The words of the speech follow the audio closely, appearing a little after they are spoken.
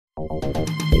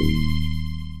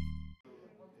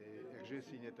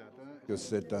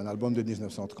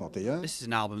This is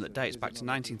an album that dates back to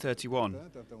 1931.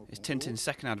 It's Tintin's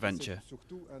second adventure,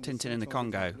 Tintin in the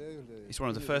Congo. It's one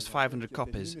of the first 500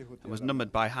 copies and was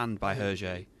numbered by hand by Herge.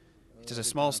 It has a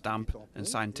small stamp and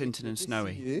signed Tintin and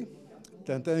Snowy.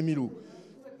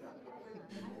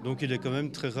 So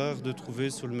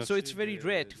it's very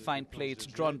rare to find plates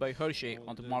drawn by Herge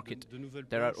on the market.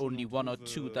 There are only one or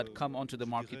two that come onto the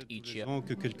market each year.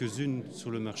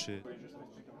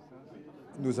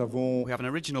 We have an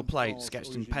original plate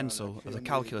sketched in pencil of the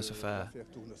calculus affair,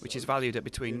 which is valued at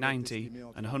between 90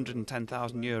 and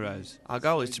 110,000 euros. Our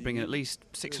goal is to bring in at least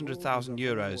 600,000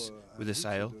 euros with the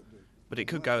sale, but it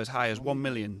could go as high as 1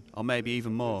 million or maybe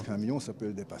even more.